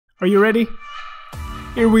Are you ready?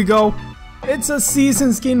 Here we go. It's a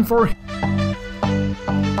season skin for...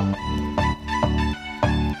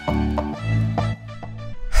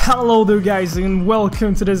 Hello there guys and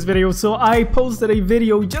welcome to this video. So I posted a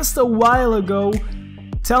video just a while ago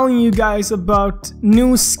telling you guys about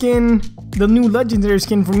new skin, the new legendary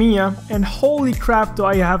skin for Miya, and holy crap do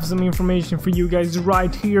I have some information for you guys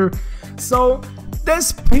right here. So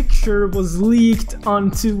this picture was leaked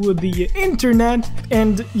onto the internet,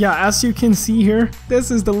 and yeah, as you can see here,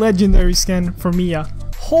 this is the legendary skin for Miya.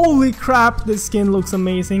 Holy crap, this skin looks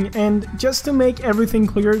amazing. And just to make everything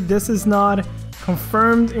clear, this is not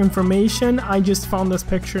confirmed information. I just found this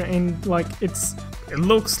picture and like it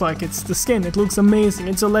looks like it's the skin. It looks amazing.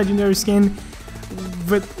 It's a legendary skin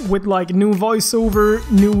with like new voiceover,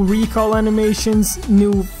 new recall animations,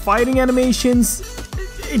 new fighting animations.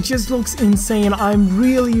 It just looks insane. I'm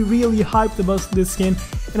really hyped about this skin,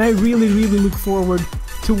 and I really look forward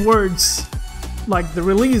towards like the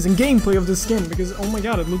release and gameplay of this skin, because oh my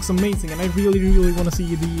god, it looks amazing, and I really want to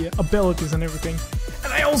see the abilities and everything.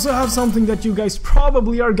 And I also have something that you guys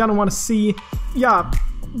probably are gonna want to see. Yeah,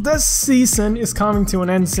 this season is coming to an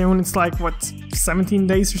end soon. It's like, what, 17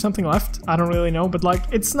 days or something left? I don't really know, but like,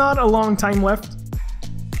 it's not a long time left.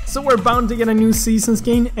 So we're bound to get a new season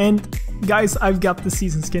skin, and guys, I've got the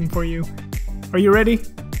season skin for you. Are you ready?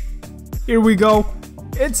 Here we go.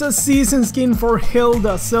 It's a season skin for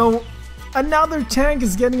Hilda. So another tank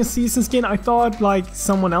is getting a season skin. I thought like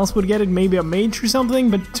someone else would get it, maybe a mage or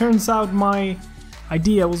something, but turns out my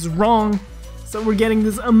idea was wrong. So we're getting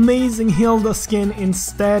this amazing Hilda skin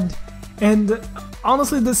instead. And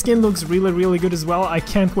honestly, this skin looks really good as well. I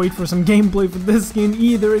can't wait for some gameplay for this skin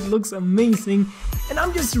either. It looks amazing. And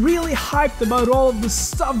I'm just really hyped about all of the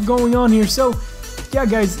stuff going on here. So yeah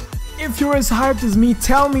guys, if you're as hyped as me,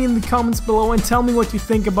 tell me in the comments below and tell me what you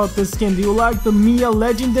think about this skin. Do you like the Miya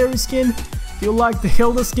legendary skin? Do you like the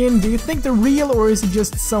Hilda skin? Do you think they're real, or is it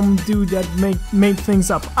just some dude that made things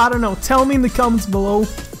up? I don't know. Tell me in the comments below.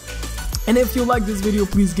 And if you like this video,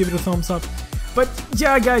 please give it a thumbs up. But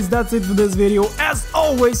yeah guys, that's it for this video as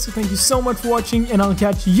always. So thank you so much for watching, and I'll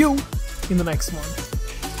catch you in the next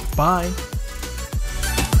one. Bye.